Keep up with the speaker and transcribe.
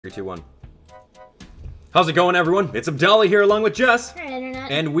3, 2, 1. How's it going, everyone? It's Abdallah here along with Jess. Hi,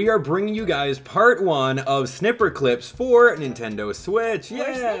 Internet. And we are bringing you guys part 1 of Snipperclips for Nintendo Switch.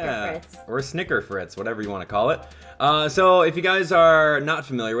 Yeah. Or Snicker Fritz, whatever you want to call it. So if you guys are not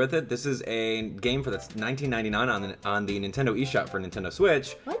familiar with it, this is a game that's $19.99 on the Nintendo eShop for Nintendo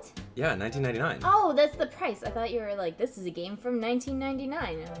Switch. What? Yeah, $19.99. Oh, that's the price. I thought you were like, this is a game from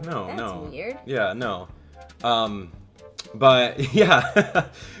 1999. No, that's no. weird. Yeah, no. But yeah,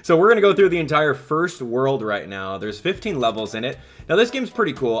 so we're gonna go through the entire first world right now. There's 15 levels in it. Now this game's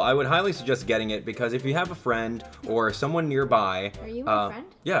pretty cool. I would highly suggest getting it because if you have a friend or someone nearby. Are you my friend?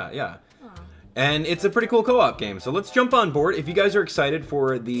 Yeah, yeah. Aw. And it's a pretty cool co-op game. So let's jump on board. If you guys are excited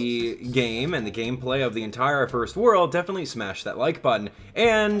for the game and the gameplay of the entire first world, definitely smash that like button.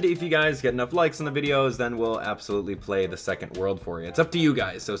 And if you guys get enough likes on the videos, then we'll absolutely play the second world for you. It's up to you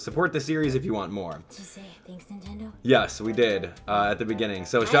guys. So support the series if you want more. Did you say thanks, Nintendo? Yes, we did at the beginning.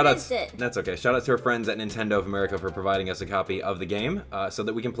 So shout outs. It. That's okay. Shout out to our friends at Nintendo of America for providing us a copy of the game so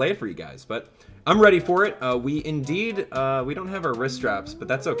that we can play it for you guys. But I'm ready for it. We don't have our wrist straps, but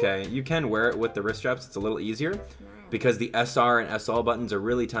that's okay. You can wear it with the wrist straps. It's a little easier because the SR and SL buttons are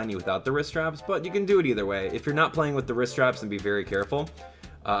really tiny without the wrist straps, but you can do it either way. If you're not playing with the wrist straps, then be very careful.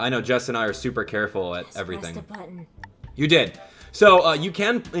 I know Jess and I are super careful at everything. Press the button. You did. So you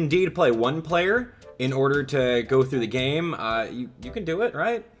can indeed play one player in order to go through the game. You can do it,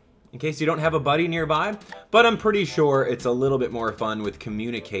 right? In case you don't have a buddy nearby. But I'm pretty sure it's a little bit more fun with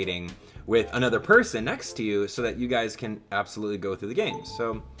communicating with another person next to you so that you guys can absolutely go through the game.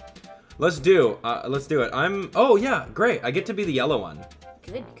 So let's do it. Oh yeah, great. I get to be the yellow one.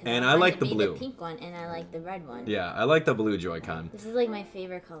 Good. And I like the blue. The pink one, and I like the red one. Yeah, I like the blue Joy-Con. This is like my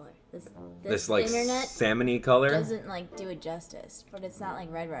favorite color. This like internet salmon-y color doesn't like do it justice, but it's not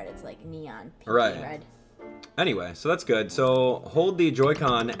like red. It's like neon pink right. and red. Anyway, so that's good. So hold the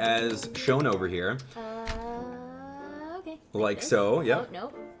Joy-Con as shown over here. Okay. Like this? so, yep. Oh,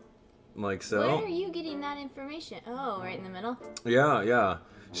 nope. Like so. Where are you getting that information? Oh, right in the middle? Yeah, yeah.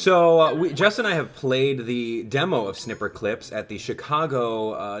 So Jess and I have played the demo of Snipperclips at the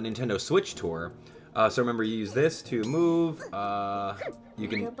Chicago Nintendo Switch tour. So remember, you use this to move. You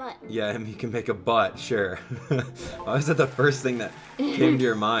can, make a butt. Yeah, you can make a butt. Sure. Why was that the first thing that came to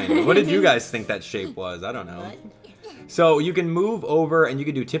your mind? What did you guys think that shape was? I don't know. What? So you can move over and you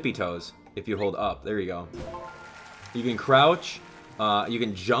can do tippy toes if you hold up. There you go. You can crouch. You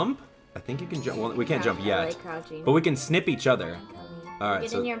can jump. I think you can jump. Well, we can't jump yet. I like crouching. But we can snip each other. All right,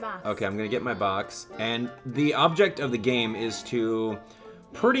 Get in your box. Okay, I'm gonna get my box, and the object of the game is to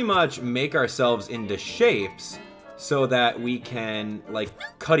pretty much make ourselves into shapes so that we can like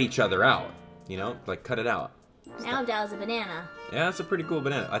cut each other out. You know, like cut it out. Now Abdallah's a banana. Yeah, that's a pretty cool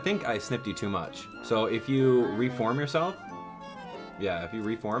banana. I think I snipped you too much. So if you reform yourself, yeah, if you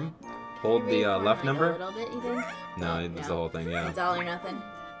reform, hold the left like number. A little bit, you think? No, it's the whole thing. Yeah. It's all or nothing.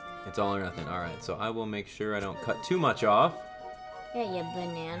 It's all or nothing. All right, so I will make sure I don't cut too much off. Yeah, you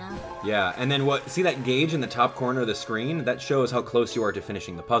banana. Yeah, and then see that gauge in the top corner of the screen? That shows how close you are to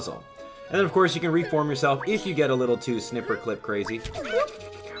finishing the puzzle. And then, of course, you can reform yourself if you get a little too Snipperclip crazy.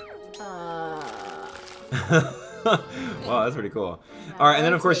 Wow, that's pretty cool. All right, and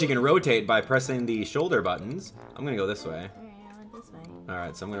then, of course, you can rotate by pressing the shoulder buttons. I'm going to go this way. All right, I went this way. All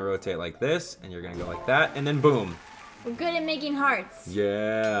right, so I'm going to rotate like this, and you're going to go like that, and then boom. We're good at making hearts.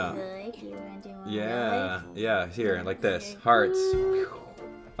 Yeah. Like, you wanna do one Yeah. like? Yeah, here, like this. Hearts.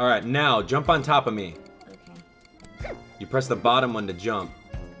 All right, now jump on top of me. Okay. You press the bottom one to jump.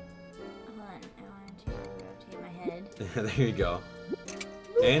 Hold on, I want to rotate my head. There you go.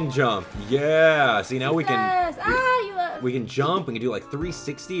 And jump. Yeah. See, now we can we can jump. We can do like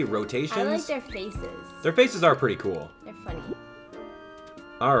 360 rotations. I like their faces. Their faces are pretty cool. They're funny.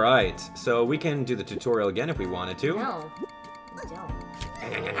 All right. So we can do the tutorial again if we wanted to. No. Don't.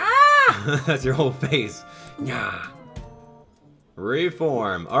 Ah! That's your whole face. Yeah.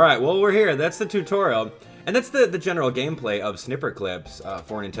 Reform. All right. Well, we're here. That's the tutorial. And that's the general gameplay of Snipperclips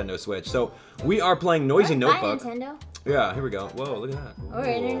for Nintendo Switch. So we are playing Noisy Notebook. Bye, Nintendo. Yeah, here we go. Whoa, look at that. Or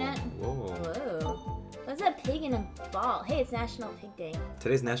Internet. Whoa. Whoa. What's that pig in a ball? Hey, it's National Pig Day.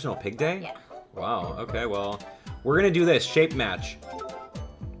 Today's National Pig Day? Yeah. Wow, okay, well, we're gonna do this, shape match.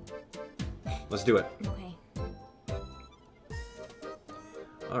 Let's do it. Okay.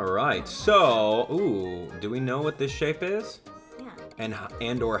 All right, so, ooh, do we know what this shape is? Yeah.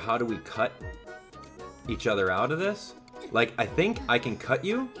 And or how do we cut each other out of this? Like, I think I can cut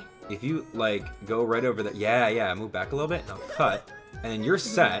you if you, like, go right over there. Yeah, move back a little bit, and I'll cut, and then you're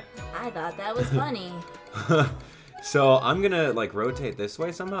set. I thought that was funny. So I'm gonna, like, rotate this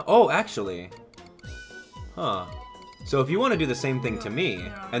way somehow. Oh, actually. Huh. So if you want to do the same thing to me,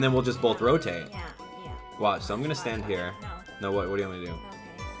 and then we'll just both rotate. Yeah. Watch, so I'm gonna stand here. No, what do you want me to do? Okay,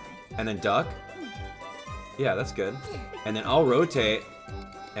 fine. And then duck? Yeah, that's good. And then I'll rotate,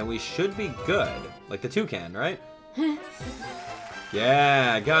 and we should be good. Like the toucan, right?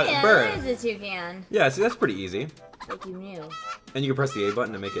 Yeah, got it, bird. That is a toucan. Yeah, see, that's pretty easy. Like you knew. And you can press the A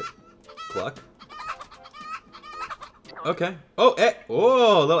button to make it cluck. Okay. Oh, egg.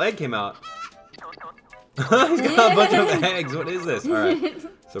 Oh, a little egg came out. He's got a bunch of eggs. What is this? All right.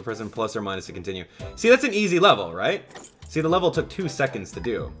 So pressing plus or minus to continue. See, that's an easy level, right? See, the level took 2 seconds to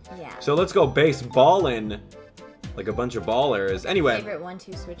do. Yeah. So let's go baseballin'. Like a bunch of ballers. Anyway. Favorite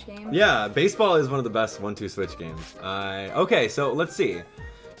 1-2 switch game? Yeah, baseball is one of the best 1-2 switch games. Okay, so let's see.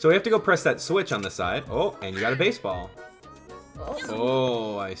 So we have to go press that switch on the side. Oh, and you got a baseball.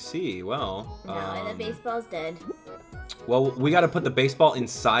 Oh, I see. Well. No, and the baseball's dead. Well, we got to put the baseball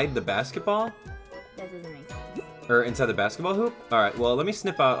inside the basketball? That doesn't make sense. Or inside the basketball hoop? Alright, well, let me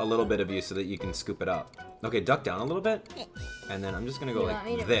snip out a little bit of you so that you can scoop it up. Okay, duck down a little bit. And then I'm just gonna go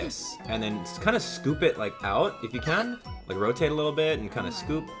like this. And then kind of scoop it like out, if you can. Like rotate a little bit and kind of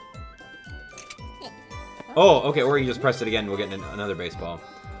scoop. Oh, okay, or you just press it again and we'll get another baseball.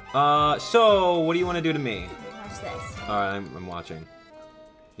 So, what do you want to do to me? Watch this. Alright, I'm watching.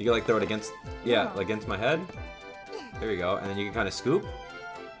 You can like throw it against, like against my head. There you go, and then you can kind of scoop.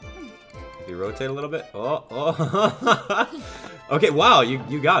 If you rotate a little bit. Okay, wow,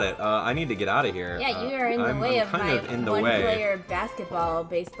 you got it. I need to get out of here. Yeah, you are in the way of my one-player basketball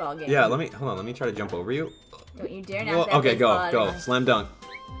baseball game. Yeah, hold on, let me try to jump over you. Don't you dare knock that okay, baseball go, slam dunk.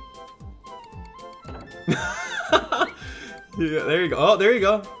 Yeah, there you go. Oh, there you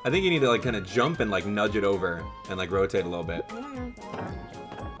go. I think you need to like kind of jump and like nudge it over and like rotate a little bit.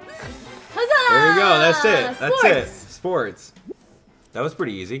 Huzzah! There you go. That's it. That's Sports. it. Sports. That was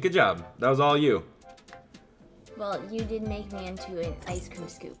pretty easy. Good job. That was all you. Well, you did make me into an ice cream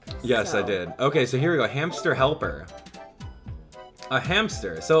scoop. Yes, I did. Okay, so here we go. Hamster helper. A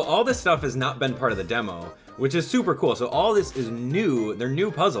hamster. So all this stuff has not been part of the demo, which is super cool. So all this is new. They're new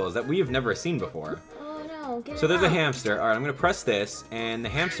puzzles that we have never seen before. Oh no, get it So there's out. a hamster. All right, I'm going to press this, and the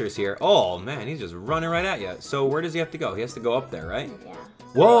hamster's here. Oh, man, he's just running right at you. So where does he have to go? He has to go up there, right? Yeah.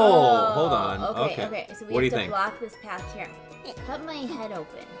 Whoa, Oh, hold on. Okay, so we What do have you to think? block this path here. Cut my head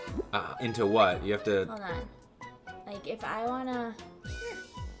open. Into what? You have to, Hold on. Like, if I wanna...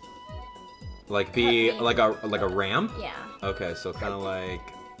 like, be like a ramp? Yeah. Okay, so kind of like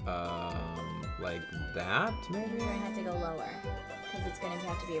that, maybe? You're gonna have to go lower. Because it's gonna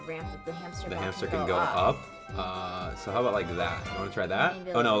have to be a ramp that the hamster The ball hamster can can go up. So how about like that? You want to try that?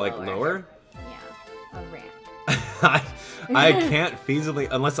 Maybe Oh no, like like lower. lower? Yeah, a ramp. I can't feasibly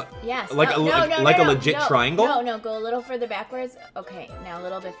unless Yes. like no, a legit triangle. No, go a little further backwards. Okay, now a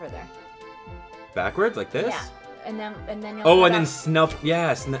little bit further. Backwards like this. Yeah, and then you'll. Oh, go and then back. snuff.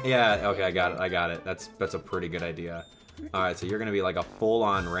 Yeah, yeah. Okay, I got it. That's a pretty good idea. All right, so you're gonna be like a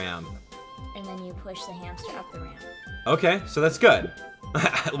full-on ramp. And then you push the hamster up the ramp. Okay, so that's good.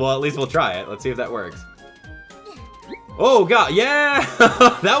 Well, at least we'll try it. Let's see if that works. Oh god, yeah!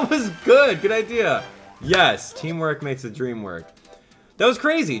 That was good. Good idea. Yes, teamwork makes the dream work. That was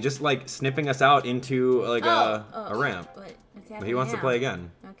crazy, just like snipping us out into like a ramp. What's But happening he wants now? to play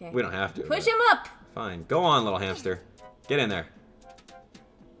again. Okay. We don't have to. Push but him up. Fine. Go on, little hamster. Get in there.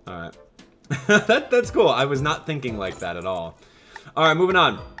 Alright. That's cool. I was not thinking like that at all. Alright, moving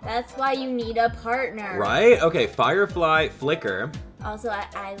on. That's why you need a partner. Right? Okay, Firefly Flicker. Also,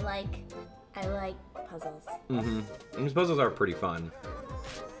 I like puzzles. These puzzles are pretty fun.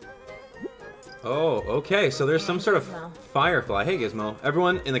 Oh, okay, so there's some sort of Gizmo. Firefly. Hey, Gizmo.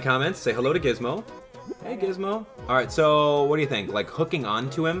 Everyone in the comments, say hello to Gizmo. Hey, Gizmo. Alright, so what do you think? Like hooking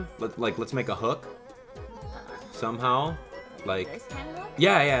onto him? Let's make a hook? Somehow? Like... This kind of look?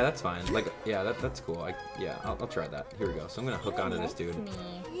 Yeah, that's fine. Like, yeah, that's cool. I'll try that. Here we go. So I'm gonna hook onto this dude. Me.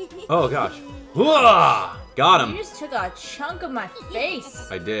 Oh gosh. Whoa! Got You him. just took a chunk of my face.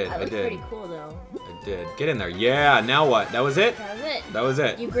 I did. That I looked did. pretty cool though. I did. Get in there. Yeah. Now what? That was it. That was it. That was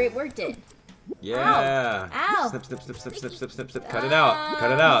it. You great worked it. Yeah. Ow. Snip, snip, snip, snip, snip, snip, snip, snip. Cut it out.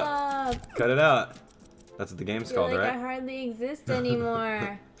 Cut it out. Cut it out. That's what the game's I feel called, like right? I hardly exist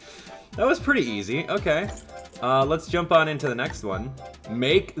anymore. That was pretty easy. Okay. Let's jump on into the next one.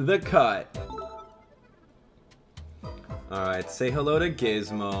 Make the cut. Alright, say hello to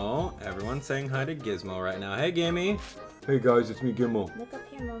Gizmo. Everyone's saying hi to Gizmo right now. Hey, Gimme. Hey, guys, it's me, Gizmo. Look up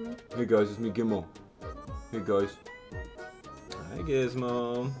here, mommy. Hey, guys, it's me, Gizmo. Hey, guys. Hi,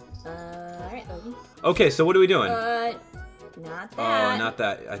 Gizmo. Alright, Logan. Okay, so what are we doing? Not that. Oh, not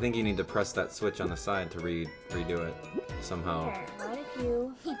that. I think you need to press that switch on the side to redo it somehow. Here, what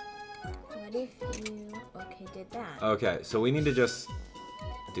if you... Okay, Okay, did that. Okay, so we need to just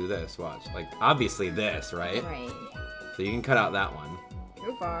do this. Watch. Like, obviously this, right? Right. So you can cut out that one.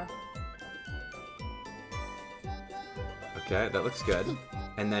 Too far. Okay, that looks good.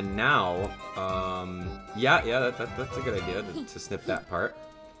 And then now, yeah, that's a good idea to snip that part.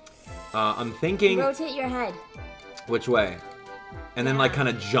 I'm thinking... Rotate your head. Which way? And then, like, kind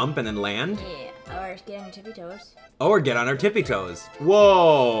of jump and then land? Yeah, or get on your tippy toes. Oh, or get on our tippy toes.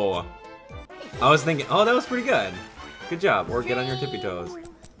 Whoa! I was thinking, oh, that was pretty good. Good job. Or get on your tippy toes.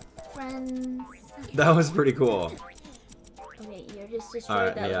 Friends. That was pretty cool. Okay, you just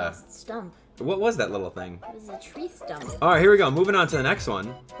destroyed that little stump. What was that little thing? It was a tree stump. Alright, here we go. Moving on to the next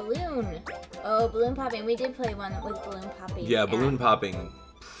one. Balloon. Oh, balloon popping. We did play one with balloon popping. Yeah, balloon popping.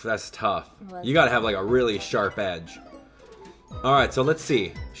 That's tough. You gotta have like a really sharp edge. Alright, so let's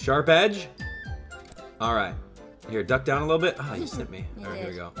see. Sharp edge. Alright. Here, duck down a little bit. Ah, you snipped me. Alright, here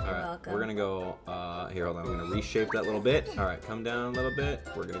we go. Alright, we're gonna go, here, hold on. I'm gonna reshape that little bit. Alright, come down a little bit.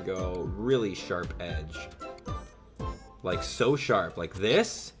 We're gonna go really sharp edge. Like so sharp. Like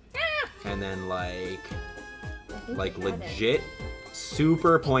this. And then like legit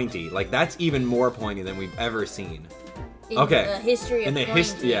super pointy. Like that's even more pointy than we've ever seen. In the history of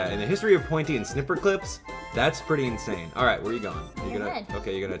pointy. In the history of pointy and Snipperclips, that's pretty insane. All right, where are you going? You're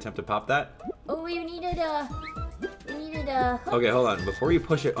gonna attempt to pop that? Oh, you needed a hook. Okay, hold on. Before you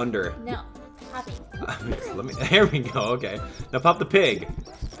push it under. No, popping. There we go. Okay, now pop the pig.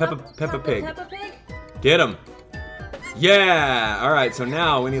 Peppa Pig. Peppa Pig. Get him. Yeah! Alright, so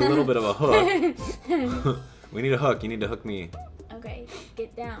now we need a little bit of a hook. We need a hook. You need to hook me. Okay,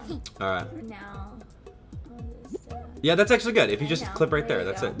 get down. Alright. Now. Yeah, that's actually good. If you just clip right there, you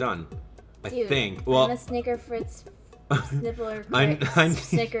that's go. it. Done. Dude, I think. Well, I'm a Snicker Fritz. Snippler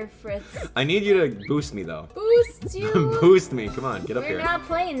Snicker Fritz. I need you to boost me, though. Boost you? Boost me. Come on, get up here. We're not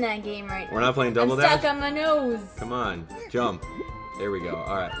playing that game right now. We're not playing Double I'm Dash? stuck on my nose. Come on, jump. There we go.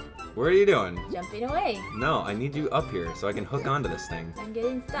 Alright. What are you doing? Jumping away. No, I need you up here so I can hook onto this thing. I'm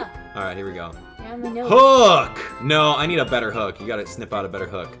getting stuck. Alright, here we go. You're on my nose. Hook! No, I need a better hook. You gotta snip out a better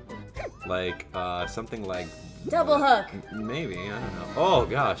hook. Like, something like... Double hook. Maybe, I don't know. Oh,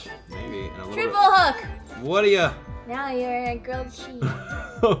 gosh. Maybe. And a little Triple hook. What are you... Now you're a grilled cheese.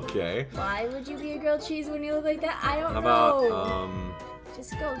 Okay. Why would you be a grilled cheese when you look like that? I don't know. How about,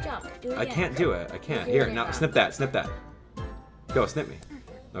 Just go, jump. Do it again. I can't do it. I can't. Here, now, snip that. Snip that. Go, snip me.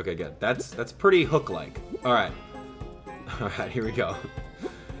 Okay, good. That's pretty hook-like. Alright. Alright, here we go.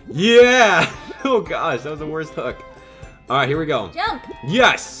 Yeah! Oh gosh, that was the worst hook. Alright, here we go. Jump!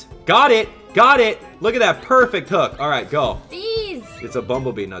 Yes! Got it! Got it! Look at that perfect hook. Alright, go. Bees! It's a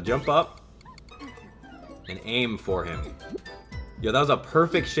bumblebee. Now jump up and aim for him. Yo, that was a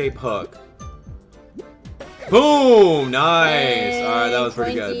perfect shape hook. Boom! Nice! Alright, that was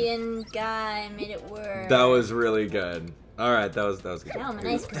pretty good. Pointy and guy made it work. That was really good. All right, that was good. Now I'm a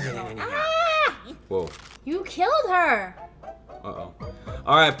nice control. Ah! Whoa. You killed her. Uh-oh.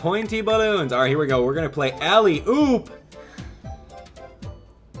 All right, pointy balloons. All right, here we go. We're going to play alley-oop.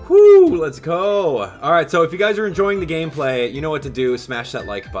 Whoo, let's go. All right, so if you guys are enjoying the gameplay, you know what to do. Smash that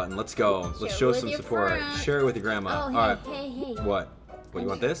like button. Let's go. Let's show some support. Share it with your grandma. Oh, All right. Hey. What? What, you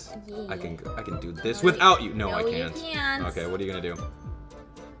want this? Yeah. I can do this without you. No, I can't. You can't. Okay, what are you going to do?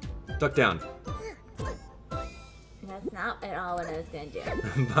 Duck down. That's not at all what I was gonna do.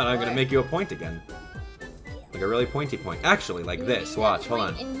 But I'm gonna make you a point again. Like a really pointy point. Actually, like this. Watch, hold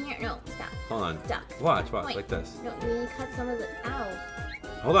on. In here. No, stop. Hold on. Stop. Watch, Point. like this. No, you need to cut some of the out.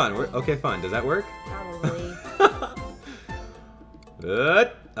 Hold on. Okay, fine. Does that work? Probably.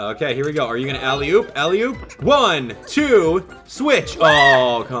 Good. Okay, here we go. Are you gonna alley-oop? Alley-oop? 1, 2, switch.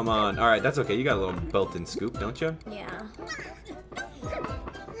 Oh, come on. All right, that's okay. You got a little built-in scoop, don't you? Yeah.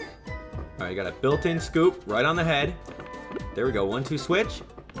 All right, you got a built-in scoop right on the head. There we go. 1, 2, switch.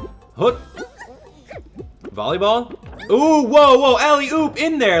 Hook. Volleyball. Ooh, whoa, alley-oop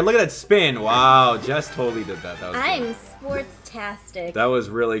in there. Look at that spin. Wow, Jess totally did that. That was I'm sports-tastic. That was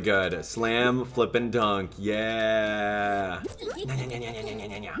really good. Slam, flip, and dunk. Yeah.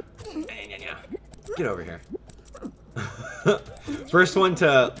 Get over here. First one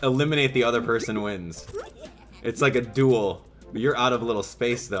to eliminate the other person wins. It's like a duel. You're out of a little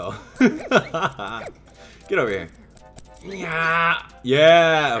space, though. Get over here. Yeah.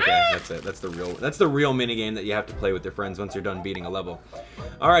 Okay, that's it. That's the real mini game that you have to play with your friends once you're done beating a level.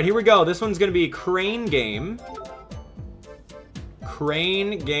 All right, here we go. This one's gonna be crane game.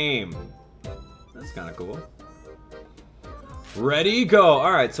 Crane game. That's kind of cool. Ready, go.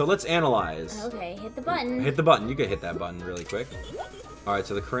 All right, so let's analyze. Okay, hit the button. Hit the button. You can hit that button really quick. All right,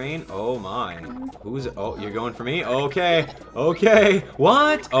 so the crane. Oh my. Who's it? Oh, you're going for me? Okay. Okay.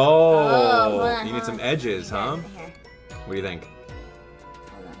 What? Oh. You need some edges, huh? Here. What do you think?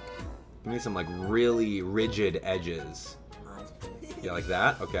 Hold on. You need some like really rigid edges. Yeah, like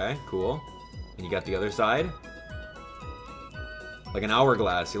that. Okay, cool. And you got the other side? Like an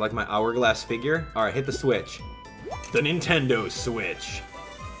hourglass. You like my hourglass figure? All right, hit the switch. The Nintendo Switch.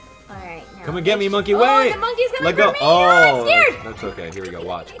 Alright, now. Come and get me, monkey. Wait! Oh, the monkey's coming Let go. for me! Oh, I'm scared! that's okay. Here we go.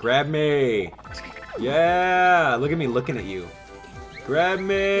 Watch. Grab me. Yeah. Look at me looking at you. Grab me.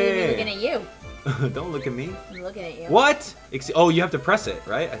 Look at me looking at you. Don't look at me. I'm looking at you. What? Oh, you have to press it,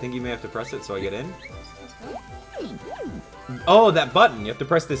 right? I think you may have to press it so I get in. Oh, that button. You have to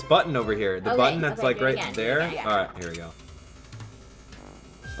press this button over here. The button that's like right there. Alright, here we go.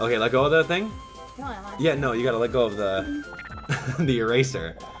 Okay, let go of the thing. No, I want Yeah, no, you gotta let go of the the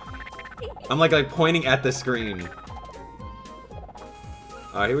eraser. I'm like pointing at the screen.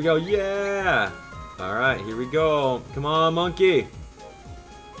 Alright, here we go. Yeah! Alright, here we go. Come on, monkey.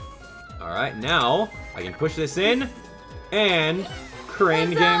 Alright, now I can push this in and crane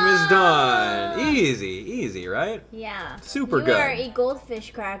game is done. Easy, easy, right? Yeah. Super good. You are a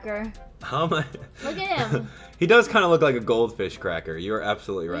goldfish cracker. How am I? Look at him. He does kind of look like a goldfish cracker. You are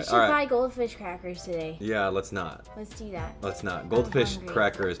absolutely right. We should buy goldfish crackers today. Yeah, let's not. Let's do that. Let's not. Goldfish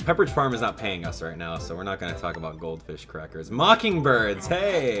crackers. Pepperidge Farm is not paying us right now, so we're not going to talk about goldfish crackers. Mockingbirds,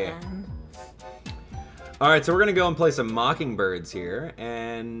 hey! Alright, so we're going to go and play some mockingbirds here.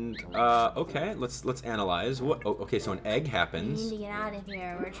 And, okay, let's analyze. What? Oh, okay, so an egg happens. We need to get out of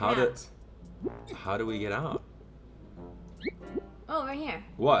here. We're trapped. How do we get out? Oh, right here.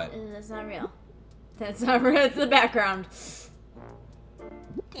 What? That's not real. That's not real. It's the background.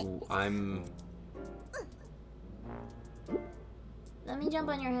 I'm... Let me jump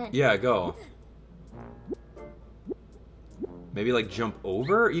on your head. Yeah, go. Maybe like jump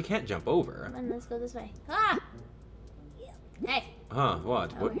over? You can't jump over. Come on, let's go this way. Ah! Hey. Huh,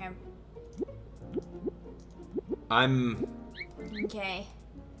 what? Over here. I'm... Okay.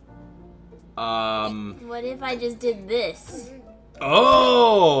 Um... What if I just did this?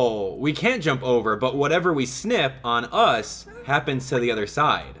 Oh! We can't jump over, but whatever we snip on us happens to the other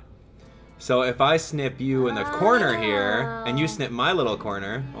side. So if I snip you in the corner here, and you snip my little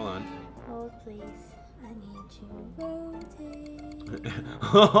corner... Hold on. Oh, please. I need to rotate.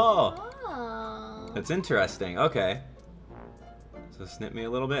 Oh! That's interesting. Okay. So snip me a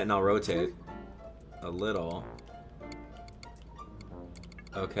little bit, and I'll rotate. A little.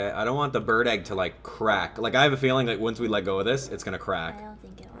 Okay, I don't want the bird egg to like crack. Like I have a feeling like once we let go of this, it's gonna crack. I don't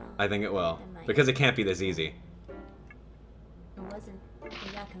think it will. I think it will. It might. Because it can't be this easy. It wasn't. We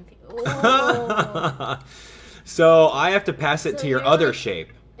got confused. Oh. So I have to pass it to your other like,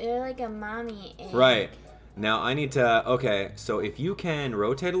 shape. You're like a mommy egg. Right. Now I need to, okay, so if you can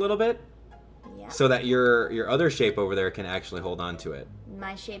rotate a little bit, yeah. so that your other shape over there can actually hold on to it.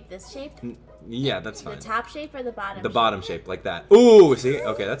 My shape, this shape? Yeah, that's fine. The top shape or the bottom shape? The bottom shape, like that. Ooh, see?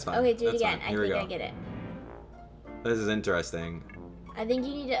 Okay, that's fine. Okay, do it that's again. Fine. I Here we think go. I get it. This is interesting. I think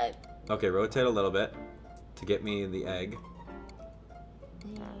you need to... Okay, rotate a little bit to get me the egg.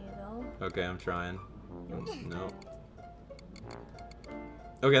 There you go. Okay, I'm trying. No.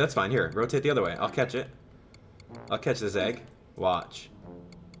 Okay, that's fine. Here, rotate the other way. I'll catch it. I'll catch this egg. Watch.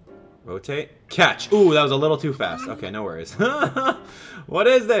 Rotate. Catch! Ooh, that was a little too fast. Okay, no worries. What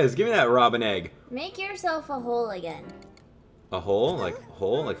is this? Give me that robin egg. Make yourself a hole again. A hole? Like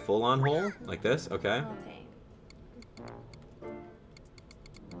hole? Like full on hole? Like this? Okay.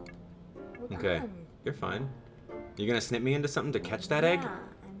 Okay. Okay. On. You're fine. You gonna snip me into something to catch that egg? Yeah,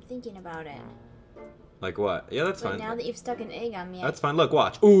 I'm thinking about it. Like what? Yeah, that's But fine. now that you've stuck an egg on me, That's fine. Look,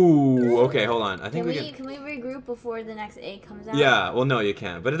 watch. Ooh, okay, hold on. I think can we regroup before the next egg comes out? Yeah, well, no, you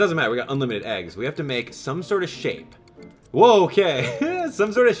can't. But it doesn't matter. We got unlimited eggs. We have to make some sort of shape. Whoa, okay.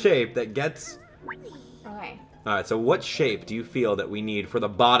 Some sort of shape that gets... Okay. All right, so what shape do you feel that we need for the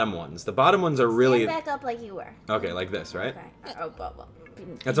bottom ones? The bottom ones are really... Stand back up like you were. Okay, like this, right? Okay. Oh, well.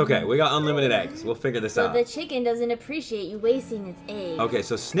 That's okay. We got unlimited eggs. We'll figure this out. So the chicken doesn't appreciate you wasting its eggs. Okay,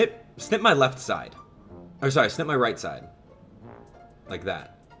 so snip my left side. Or sorry, snip my right side. Like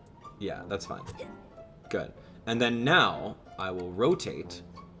that. Yeah, that's fine. Good. And then now, I will rotate.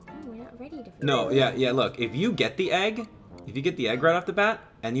 Oh, we're not ready to... No, yeah, look. If you get the egg right off the bat,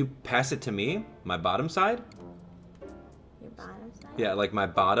 and you pass it to me, my bottom side. Your bottom side? Yeah, like my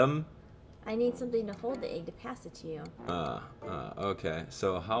bottom. I need something to hold the egg to pass it to you. Okay.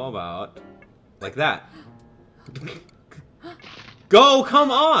 So how about like that? Go,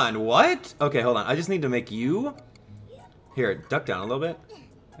 come on. What? Okay, hold on. I just need to make you... Here, duck down a little bit.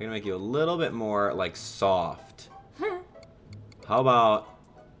 I'm gonna make you a little bit more, like, soft. How How about,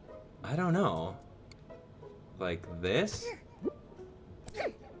 I don't know, like this?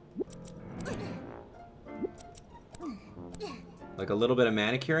 Like a little bit of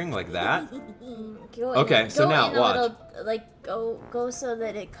manicuring, like that? Okay, so now, watch. Go so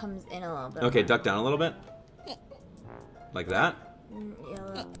that it comes in a little bit. Okay, duck down a little bit. Like that?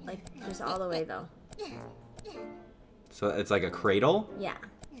 Yeah, like, just all the way, though. So it's like a cradle? Yeah.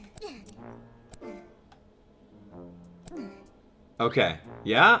 Okay.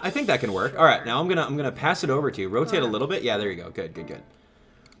 Yeah, I think that can work. All right, now I'm gonna pass it over to you. Rotate a little bit. Yeah, there you go. Good, good, good.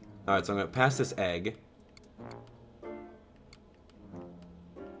 All right, so I'm gonna pass this egg.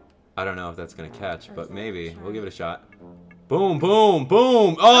 I don't know if that's gonna catch, but maybe we'll give it a shot. Boom, boom,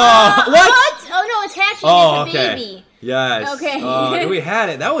 boom! Oh, what? Oh no, it's hatching. Oh, it's a okay. baby. Yes. Okay. We had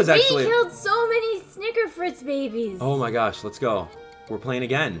it. That was actually. We killed so many Snickerfritz babies. Oh my gosh, let's go. We're playing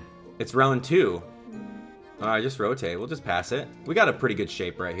again. It's round 2. All right, just rotate. We'll just pass it. We got a pretty good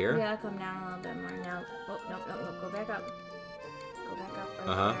shape right here. We gotta come down a little bit more now. Oh, no, go back up. Go back up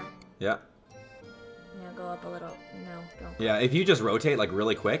right there. Yeah. Now go up a little. No, don't. Yeah, if you just rotate like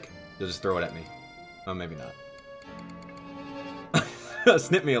really quick, you'll just throw it at me. Oh, maybe not.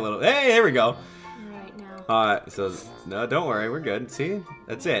 Snip me a little. Hey, there we go. Right now. Alright, so, no, don't worry. We're good. See?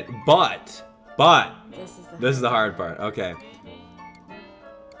 That's it. But, this is the hard part. Okay.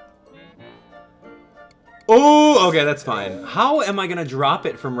 Oh, okay, that's fine. How am I gonna drop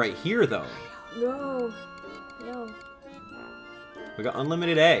it from right here, though? No. We got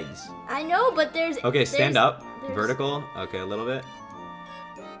unlimited eggs. I know, but there's... Okay, stand up. Vertical. Okay, a little bit.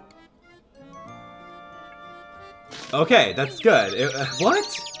 Okay, that's good.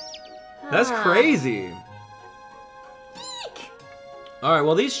 What? That's crazy. Alright,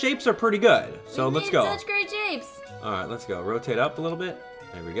 well, these shapes are pretty good. So let's go. Such great shapes. Alright, let's go. Rotate up a little bit.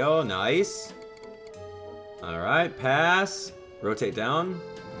 There we go. Nice. Alright, pass. Rotate down.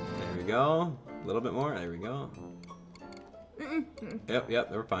 There we go. A little bit more. There we go.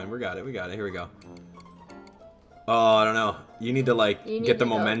 Yep, we're fine. We got it. Here we go. Oh, I don't know. You need to, like, get the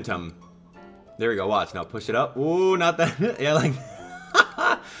momentum. There we go. Watch. Now push it up. Ooh, not that. Yeah, like...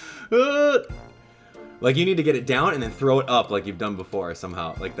 Like, you need to get it down and then throw it up like you've done before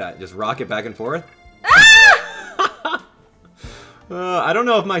somehow. Like that. Just rock it back and forth. I don't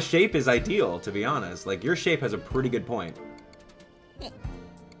know if my shape is ideal, to be honest. Like, your shape has a pretty good point.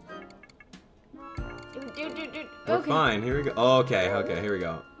 We're fine. Here we go. Oh, okay, here we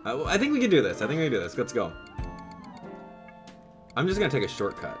go. I think we can do this. Let's go. I'm just going to take a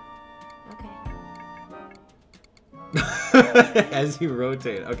shortcut. Okay. As you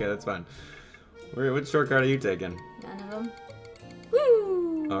rotate. Okay, that's fine. Which shortcut are you taking? None of them.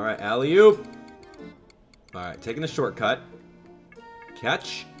 Woo! Alright, alley-oop. Alright, taking the shortcut.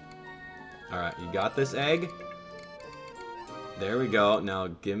 Catch. Alright, you got this egg. There we go. Now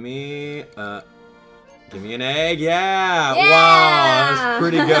give me an egg. Yeah! Wow, that's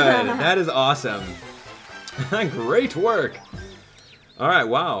pretty good. That is awesome. Great work. Alright,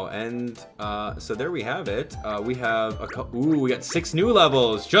 wow. And so there we have it. We have we got 6 new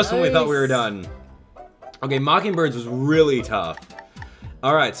levels just when we thought we were done. Okay, Mockingbirds was really tough.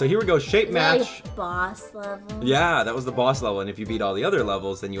 Alright, so here we go. Shape match. Like boss level? Yeah, that was the boss level. And if you beat all the other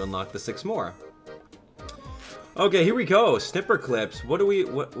levels, then you unlock the 6 more. Okay, here we go. Snipperclips. What do we...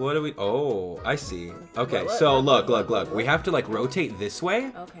 Oh, I see. Okay, so look. We have to, like, rotate this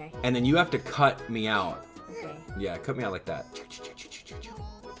way. Okay. And then you have to cut me out. Okay. Yeah, cut me out like that.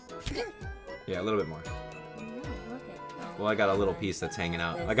 Yeah, a little bit more. Well, I got a little piece that's hanging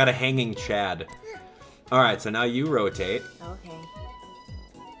out. I got a hanging Chad. Alright, so now you rotate. Okay.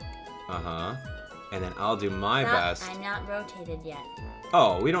 Uh-huh. And then I'll do my best. I'm not rotated yet.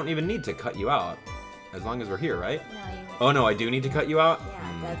 Oh, we don't even need to cut you out. As long as we're here, right? No, you... Oh, no, I do need to cut you out?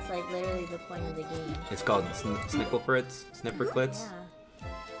 Yeah, that's like literally the point of the game. It's called Snipperclips. Snipperclips. Yeah.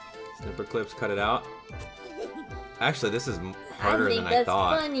 Snipperclips, cut it out. Actually, this is harder than I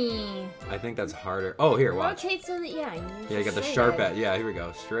thought. I think that's funny. I think that's harder. Oh, here, watch. Rotate so that, yeah, you got the sharp edge. Yeah, here we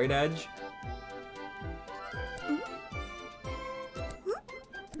go. Straight edge.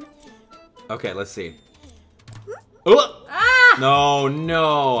 Okay, let's see. Oh! Ah! No.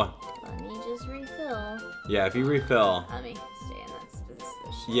 Let me just refill. Yeah, if you refill. Let me stay in that position.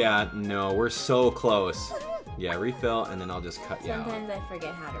 Yeah, no, we're so close. Yeah, refill, and then I'll just cut you out. Sometimes I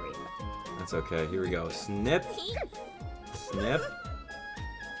forget how to refill. That's okay. Here we go. Snip. Snip.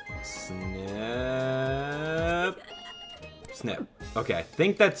 Snip. Snip. Okay, I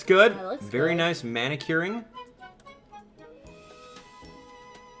think that's good. That looks Very good. nice manicuring.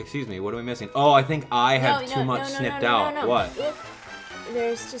 Excuse me, what are we missing? Oh, I think I have too much snipped out. What?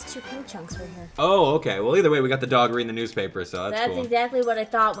 there's just 2 pink chunks right here. Oh, okay. Well, either way, we got the dog reading the newspaper, so that's cool. That's exactly what I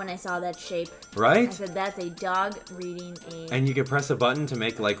thought when I saw that shape. Right? I said, that's a dog reading a... And you can press a button to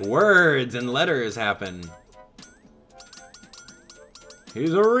make, like, words and letters happen.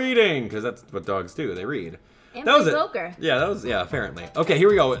 He's a reading, because that's what dogs do. They read. And that was it. Poker. Yeah, apparently. Okay, here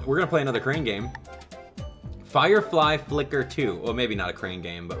we go. We're going to play another crane game. Firefly Flicker 2. Well, maybe not a crane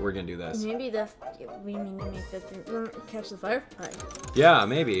game, but we're going to do this. Maybe we need to make the thing, catch the firefly. Yeah,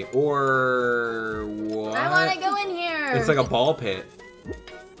 maybe. Or what? I want to go in here. It's like a ball pit.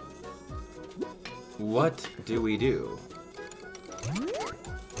 What do we do?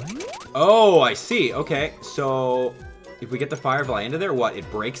 Oh, I see. Okay, so if we get the firefly into there, what?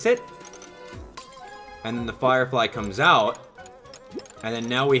 It breaks it? And then the firefly comes out. And then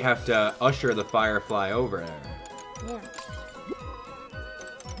now we have to usher the firefly over there. Yeah.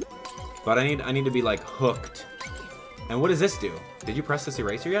 But I need to be like hooked. And what does this do? Did you press this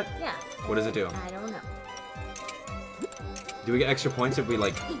eraser yet? Yeah. What does it do? I don't know. Do we get extra points if we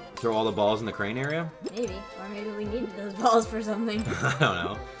like throw all the balls in the crane area? Maybe. Or maybe we needed those balls for something. I don't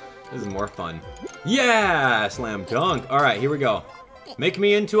know. This is more fun. Yeah! Slam dunk. Alright, here we go. Make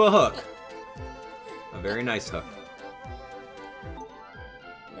me into a hook. A very nice hook.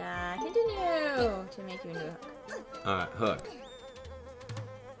 Continue to make you into a hook. Alright, hook.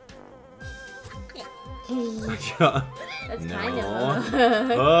 That's no. kind of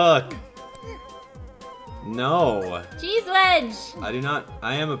a hook. No. Cheese wedge. I do not.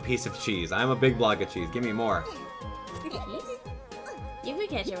 I am a piece of cheese. I am a big block of cheese. Give me more. Cheese? You could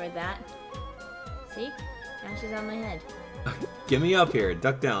catch her with that. See? Now she's on my head. Get me up here.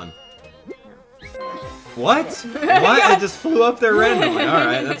 Duck down. No. What? What? It just flew up there randomly.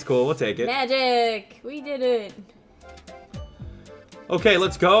 Alright, that's cool. We'll take it. Magic! We did it. Okay,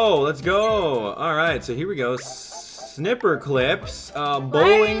 let's go. Let's go. Alright, so here we go. Snipperclips. Bowling.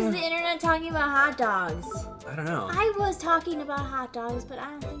 Why is the internet talking about hot dogs? I don't know. I was talking about hot dogs, but I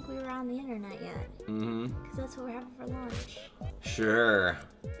don't think we were on the internet yet. Mm-hmm. Because that's what we're having for lunch. Sure.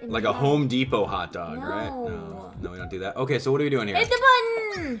 Like a Home Depot hot dog, No. right? No, we don't do that. Okay, so what are we doing here? Hit the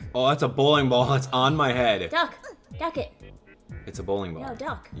button! Oh, that's a bowling ball. That's on my head. Duck. Duck it. It's a bowling ball. No,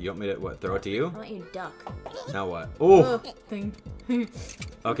 duck. You want me to, what, throw it to you? I want you to duck. Now what? Oh. Thing.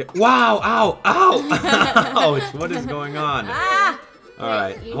 Okay. Wow. Ow. Ow. Ouch. What is going on? Ah! All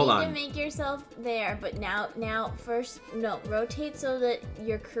right. Hold on. You need to make yourself there, but now first, rotate so that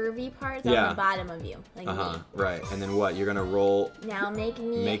your curvy part's on the bottom of you. Like me. Right. And then what? You're going to roll. Now make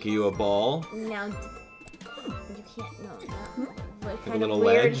you a ball? Now, you can't, no. What Like kind a little of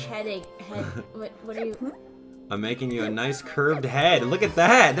weird ledge? What are you? I'm making you a nice curved head. Look at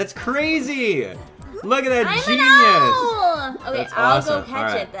that. That's crazy. Look at that genius. Okay, That's I'll awesome. go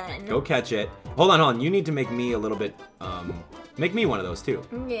catch it then. Go catch it. Hold on. You need to make me a little bit, make me one of those too.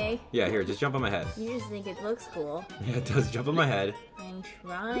 Okay. Yeah, here, just jump on my head. You just think it looks cool. Yeah, it does. Jump on my head. I'm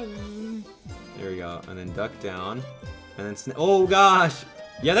trying. There we go. And then duck down. And then oh gosh.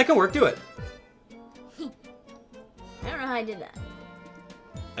 Yeah, that can work. Do it. I don't know how I did that.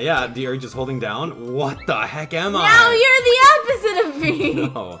 Yeah, are you just holding down? What the heck am I? Now you're the opposite of me.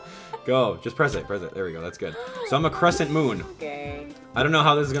 No. Go. Just press it. Press it. There we go. That's good. So I'm a crescent moon. Okay. I don't know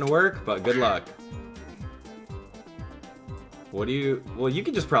how this is going to work, but good luck. What do you... Well, you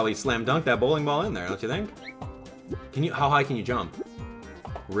could just probably slam dunk that bowling ball in there, don't you think? Can you... How high can you jump?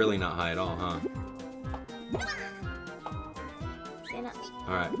 Really not high at all, huh? Stand up.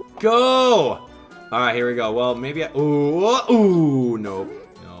 Alright. Go! Alright, here we go. Well, maybe I... Ooh, nope.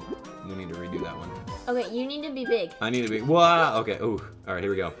 No. We need to redo that one. Okay, you need to be big. I need to be... Wow. Okay, ooh. Alright,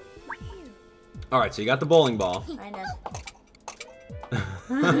 here we go. Alright, so you got the bowling ball. Kind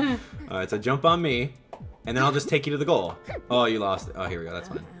of. Alright, so jump on me. And then I'll just take you to the goal. Oh, you lost it. Oh, here we go. That's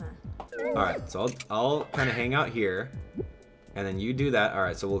fine. Alright, so I'll kind of hang out here. And then you do that.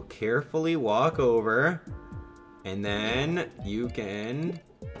 Alright, so we'll carefully walk over. And then you can...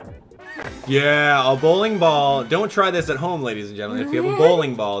 Yeah, a bowling ball. Don't try this at home, ladies and gentlemen. If you have a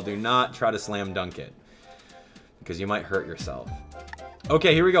bowling ball, do not try to slam dunk it. Because you might hurt yourself.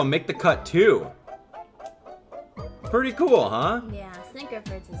 Okay, here we go. Make the cut 2. Pretty cool, huh? Yeah,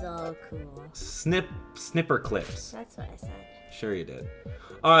 Snipperclips is all cool. Snipperclips. That's what I said. Sure you did.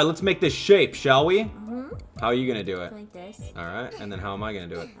 Alright, let's make this shape, shall we? Mm-hmm. How are you going to do it? Like this. Alright, and then how am I going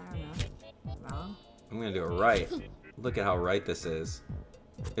to do it? I don't know. Wrong. I'm going to do it right. Look at how right this is.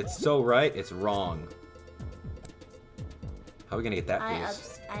 It's so right, it's wrong. How are we going to get that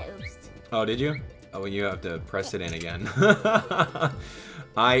piece? I oopsed. Oh, did you? Oh, well, you have to press it in again.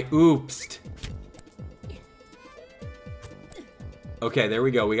 I oopsed. Okay, there we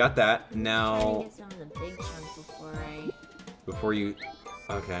go. We got that. I'm Now... trying to get some of the big chunks before you...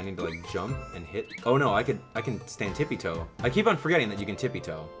 Okay, I need to like jump and hit. Oh no, I can stand tippy toe. I keep on forgetting that you can tippy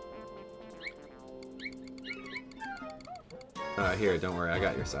toe. Here, don't worry, I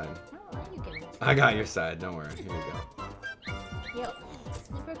got your side. I got your side, don't worry. Here we go. Yo,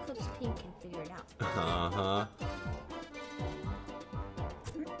 Snipperclips Pink can figure it out. Uh-huh.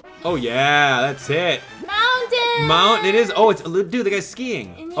 Oh yeah, that's it. Mountain! It is. Oh, it's dude, the guy's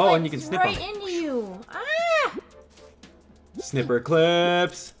skiing. And oh, like, and you can snip right him. into you. Ah!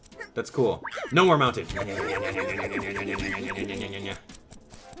 Snipperclips. That's cool. No more mounted.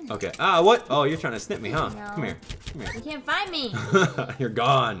 Okay. Ah, what? Oh, you're trying to snip me, huh? No. Come here. Come here. You can't find me. You're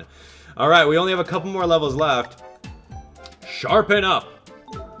gone. All right, we only have a couple more levels left. Sharpen up.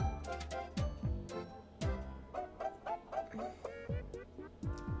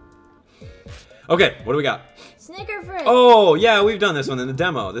 Okay, what do we got? Snicker Fritz. Oh, yeah, we've done this one in the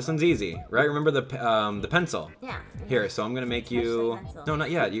demo. This one's easy, right? Remember the pencil? Yeah. Here, so I'm gonna make you. No,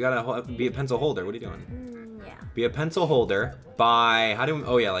 not yet. You gotta be a pencil holder. What are you doing? Yeah. Be a pencil holder by. How do we?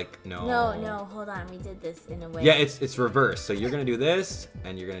 Oh yeah, like no. No, hold on. We did this in a way. Yeah, it's reverse. So you're gonna do this,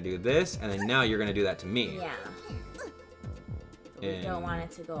 and you're gonna do this, and then now you're gonna do that to me. Yeah. We don't want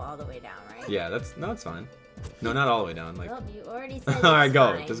it to go all the way down, right? Yeah, that's fine. No, not all the way down. Like. Nope, you already said. All right,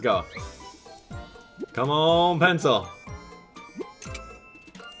 go. Fine. Just go. Come on, pencil.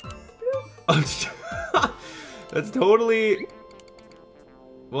 That's totally.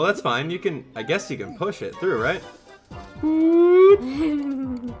 Well, that's fine. You can. I guess you can push it through, right?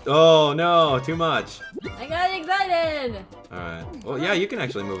 Oh no, too much. I got excited. All right. Well, yeah, you can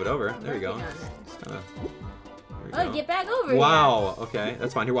actually move it over. There you go. Just kinda, there you go. Get back over. Wow. Here. Okay,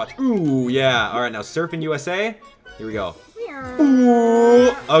 that's fine. Here, watch. Ooh, yeah. All right, now Surfing USA. Here we go.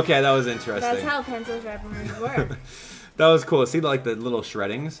 Ooh. Okay, that was interesting. That's how pencil sharpeners work. That was cool. See, like the little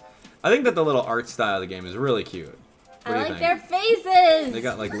shreddings. I think that the little art style of the game is really cute. What do you I like think? their faces. They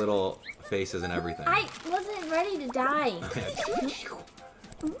got like little faces and everything. I wasn't ready to die.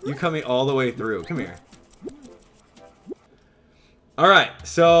 You coming all the way through. Come here. All right,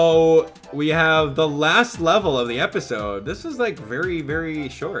 so we have the last level of the episode. This is like very, very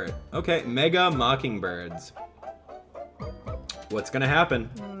short. Okay, Mega Mockingbirds. What's gonna happen?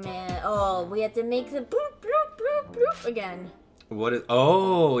 Man, oh, we have to make the bloop, bloop, bloop, bloop again. What is?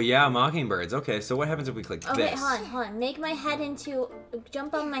 Oh, yeah, Mockingbirds. Okay, so what happens if we click Okay, this? hold on. Make my head into.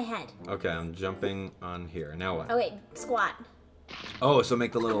 Jump on my head. Okay, I'm jumping on here. Now what? Oh wait, squat. Oh, so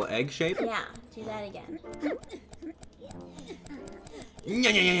make the little egg shape? Yeah, do that again.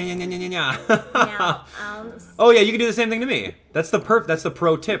 Now, oh yeah, you can do the same thing to me. That's the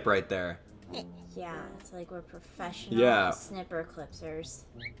pro tip right there. Yeah, it's like we're professional snipperclipsers.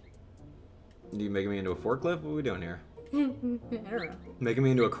 You making me into a forklift? What are we doing here? I don't know. Making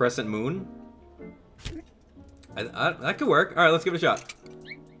me into a crescent moon? That could work. All right, let's give it a shot.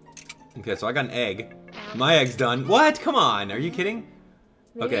 Okay, so I got an egg. My egg's done. What? Come on. Are you kidding?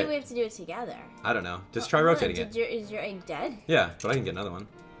 Maybe okay. we have to do it together. I don't know. Just try rotating it. Is your egg dead? Yeah, but I can get another one.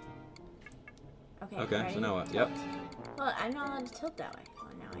 Okay, okay, so now what? Yep. Well, I'm not allowed to tilt that way. Oh,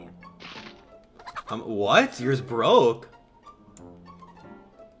 now I am. What? Yours broke?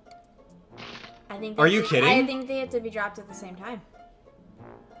 I think. Are you kidding? I think they have to be dropped at the same time.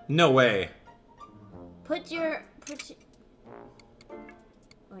 No way. Put your.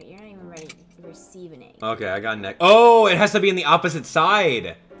 Wait, you're not even ready to receive an egg. Okay, I got an egg. Oh, it has to be in the opposite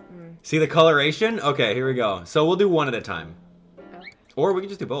side. See the coloration? Okay, here we go. So we'll do one at a time. Okay. Or we can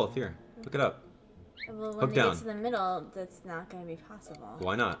just do both. Here, look it up. Well, when Hook we down. get to the middle, that's not going to be possible.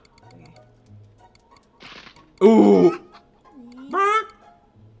 Why not? Okay. Ooh!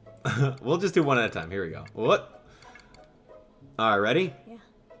 We'll just do one at a time. Here we go. What? Alright, ready? Yeah.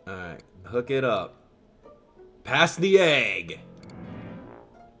 Alright, hook it up. Pass the egg.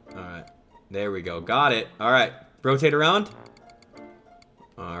 Alright, there we go. Got it. Alright, rotate around.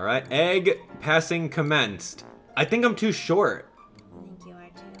 Alright, egg passing commenced. I think I'm too short. I think you are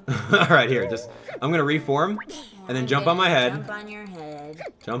too. Alright, here, just, I'm gonna reform, and then jump on my head. Jump on your head.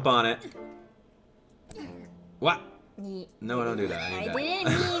 Jump on it. What? No, don't do that. I didn't mean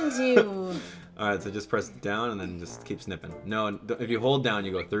to. Alright, so just press down and then just keep snipping. No, if you hold down,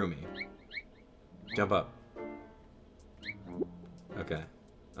 you go through me. Jump up. Okay.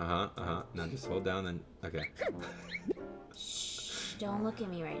 Now just hold down, then. Okay. Shh, don't look at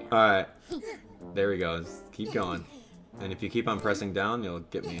me right now. Alright. There we go. Just keep going. And if you keep on pressing down, you'll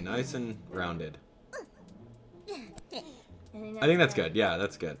get me nice and rounded. I think that's good. Yeah,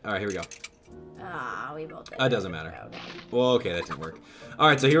 that's good. Alright, here we go. Ah, we both did. It doesn't matter. Okay. Well, okay, that didn't work.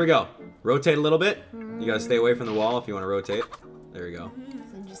 Alright, so here we go. Rotate a little bit. You gotta stay away from the wall if you want to rotate. There we go.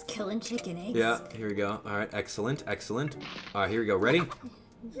 I'm just killing chicken eggs. Yeah, here we go. Alright, excellent, excellent. Alright, here we go. Ready?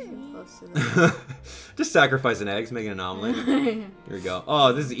 Close to that. Just sacrificing eggs, making an omelet. Here we go.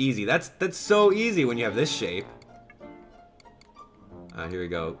 Oh, this is easy. That's so easy when you have this shape. Here we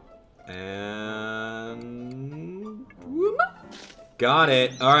go. And whoop. Got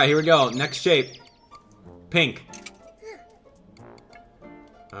it. All right, here we go. Next shape. Pink.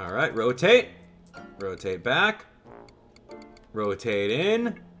 All right, rotate. Rotate back. Rotate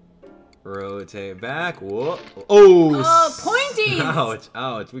in. Rotate back. Whoa. Oh, pointy! Ouch,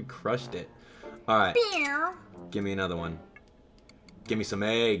 ouch. We crushed it. All right. Give me another one. Give me some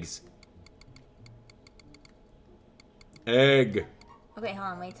eggs. Egg. Okay,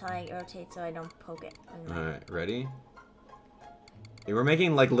 hold on. Wait till I rotate so I don't poke it. All right, ready? Yeah, we're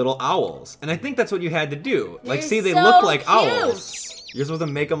making like little owls, and I think that's what you had to do. Like, see, they look like owls. You're supposed to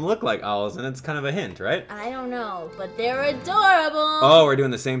make them look like owls, and it's kind of a hint, right? I don't know, but they're adorable. Oh, we're doing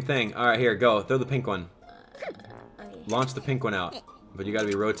the same thing. All right, here, go. Throw the pink one. Okay. Launch the pink one out, but you got to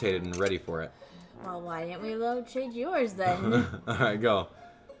be rotated and ready for it. Well, why didn't we rotate yours then? All right, go.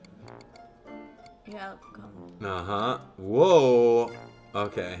 Yeah, come. Uh-huh. Whoa.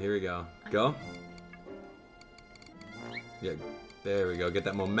 Okay, here we go. Go. Yeah, there we go. Get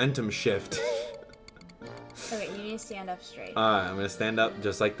that momentum shift. Okay, you need to stand up straight. Alright, I'm gonna stand up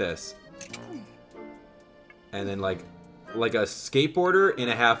just like this. And then like a skateboarder in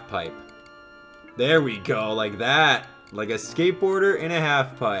a half pipe. There we go, like that. Like a skateboarder in a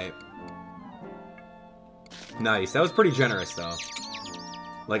half pipe. Nice. That was pretty generous though.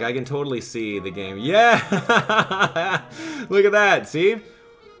 Like, I can totally see the game. Yeah! Look at that, see?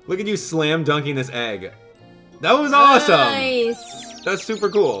 Look at you slam dunking this egg. That was awesome! Nice! That's super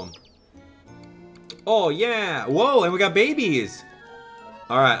cool. Oh, yeah! Whoa, and we got babies!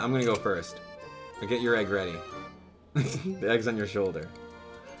 Alright, I'm gonna go first. Get your egg ready. The egg's on your shoulder.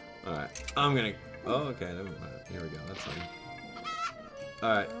 Alright, I'm gonna... Oh, okay, never mind. Here we go, that's fine.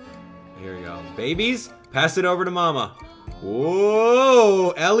 Alright, here we go. Babies, pass it over to mama.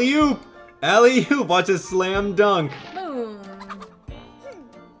 Whoa! Alley-oop! Alley-oop! Watch a slam dunk. Boom.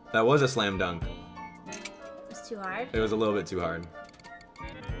 That was a slam dunk. It's too hard? It was a little bit too hard.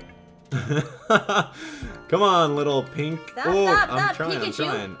 Come on, little pink. Stop, oh, stop, I'm stop,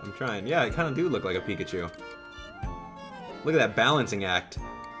 Pikachu. I'm trying. Yeah, I kind of do look like a Pikachu. Look at that balancing act.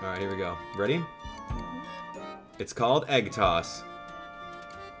 All right, here we go. Ready? It's called egg toss.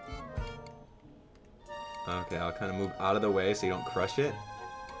 Okay, I'll kind of move out of the way so you don't crush it.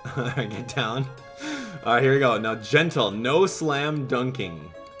 Alright, get down. Alright, here we go. Now, gentle. No slam dunking.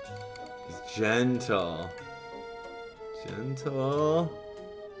 Just gentle. Gentle.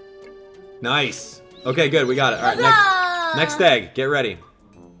 Nice. Okay, good. We got it. Alright, next egg. Get ready.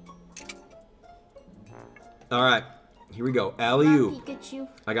 Alright, here we go. Alley-oop. Pikachu.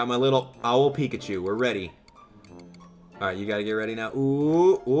 I got my little owl Pikachu. We're ready. Alright, you gotta get ready now.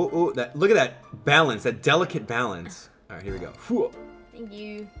 Ooh, ooh, ooh. Look at that balance, that delicate balance. Alright, here we go. Thank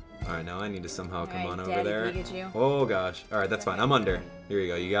you. Alright, now I need to somehow come on over Daddy there. Pikachu. Oh gosh. Alright, that's fine. I'm under. Here we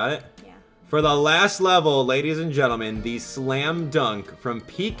go. You got it? Yeah. For the last level, ladies and gentlemen, the slam dunk from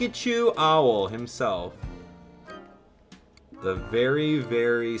Pikachu Owl himself. The very,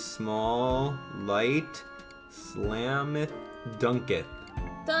 very small, light, slameth dunketh.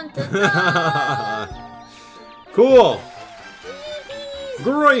 Dun, dun, dun. Cool!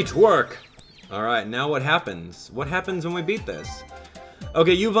 Great work! Alright, now what happens? What happens when we beat this?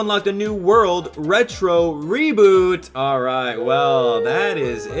 Okay, you've unlocked a new world, Retro Reboot! Alright, well, that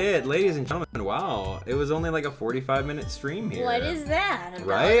is it. Ladies and gentlemen, wow. It was only like a 45-minute stream here. What is that? Abdallah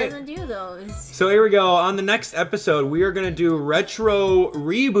Right? doesn't do those. So here we go. On the next episode, we are going to do Retro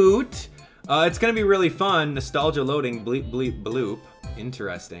Reboot. It's going to be really fun. Nostalgia loading, bleep, bleep, bloop.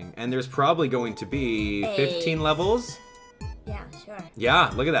 Interesting. And there's probably going to be 15 levels. Yeah, sure.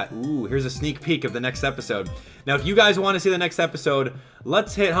 Yeah, look at that. Ooh, here's a sneak peek of the next episode. Now, if you guys want to see the next episode,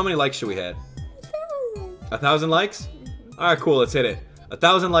 let's hit, how many likes should we hit? 1,000 likes? All right, cool, let's hit it.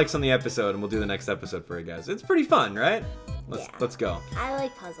 1,000 likes on the episode, and we'll do the next episode for you guys. It's pretty fun, right? Let's go. I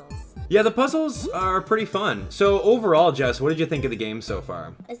like puzzles. Yeah, the puzzles are pretty fun. So overall, Jess, what did you think of the game so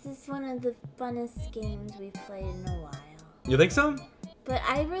far? This is one of the funnest games we've played in a while. You think so? But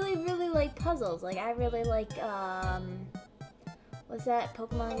I really, really like puzzles. Like, I really like, what's that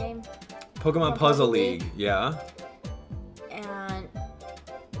Pokemon game? Pokemon Puzzle League, yeah. And,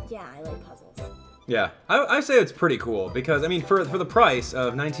 yeah, I like puzzles. Yeah, I say it's pretty cool because, I mean, for the price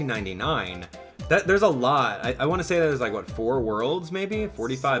of $19.99, there's a lot. I want to say there's like, what, 4 worlds maybe?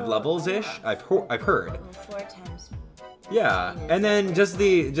 45 levels-ish? I've heard. Well, 4 times. Yeah, and then just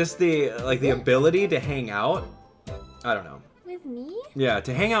the ability to hang out. I don't know. With me? Yeah,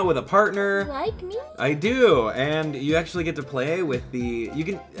 to hang out with a partner. Like me? I do, and you actually get to play with the.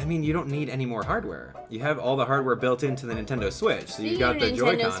 I mean, you don't need any more hardware. You have all the hardware built into the Nintendo Switch. So you got the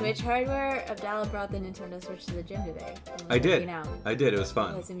Joy-Con. Nintendo Switch hardware. Abdallah brought the Nintendo Switch to the gym today. I did. I did. It was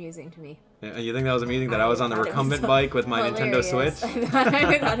fun. It was amusing to me. Yeah, you think that was amusing that I was on the recumbent bike with my Nintendo Switch?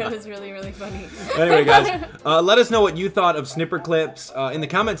 I thought it was really, really funny. Anyway, guys, let us know what you thought of Snipperclips in the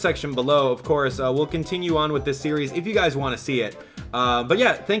comment section below. Of course, we'll continue on with this series if you guys want to see it. But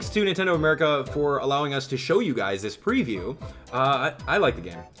yeah, thanks to Nintendo America for allowing us to show you guys this preview. I like the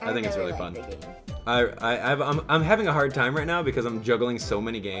game. I think it's really fun. I'm having a hard time right now because I'm juggling so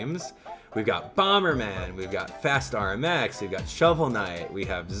many games. We've got Bomberman, we've got Fast RMX, we've got Shovel Knight, we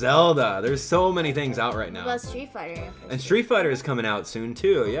have Zelda. There's so many things out right now. What about Street Fighter? And Street Fighter is coming out soon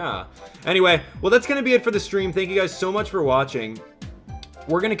too, yeah. Anyway, well, that's going to be it for the stream. Thank you guys so much for watching.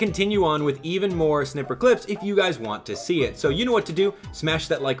 We're going to continue on with even more Snipperclips if you guys want to see it. So you know what to do. Smash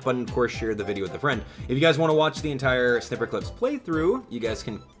that like button. Of course, share the video with a friend. If you guys want to watch the entire Snipperclips playthrough, you guys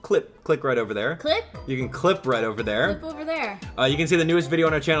can click right over there. Click? You can clip right over there. Clip over there. You can see the newest video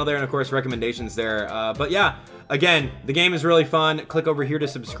on our channel there and, of course, recommendations there. But yeah, again, the game is really fun. Click over here to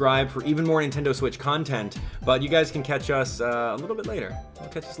subscribe for even more Nintendo Switch content. But you guys can catch us a little bit later. I'll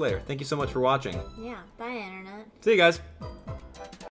catch us later. Thank you so much for watching. Yeah. Bye, Internet. See you guys.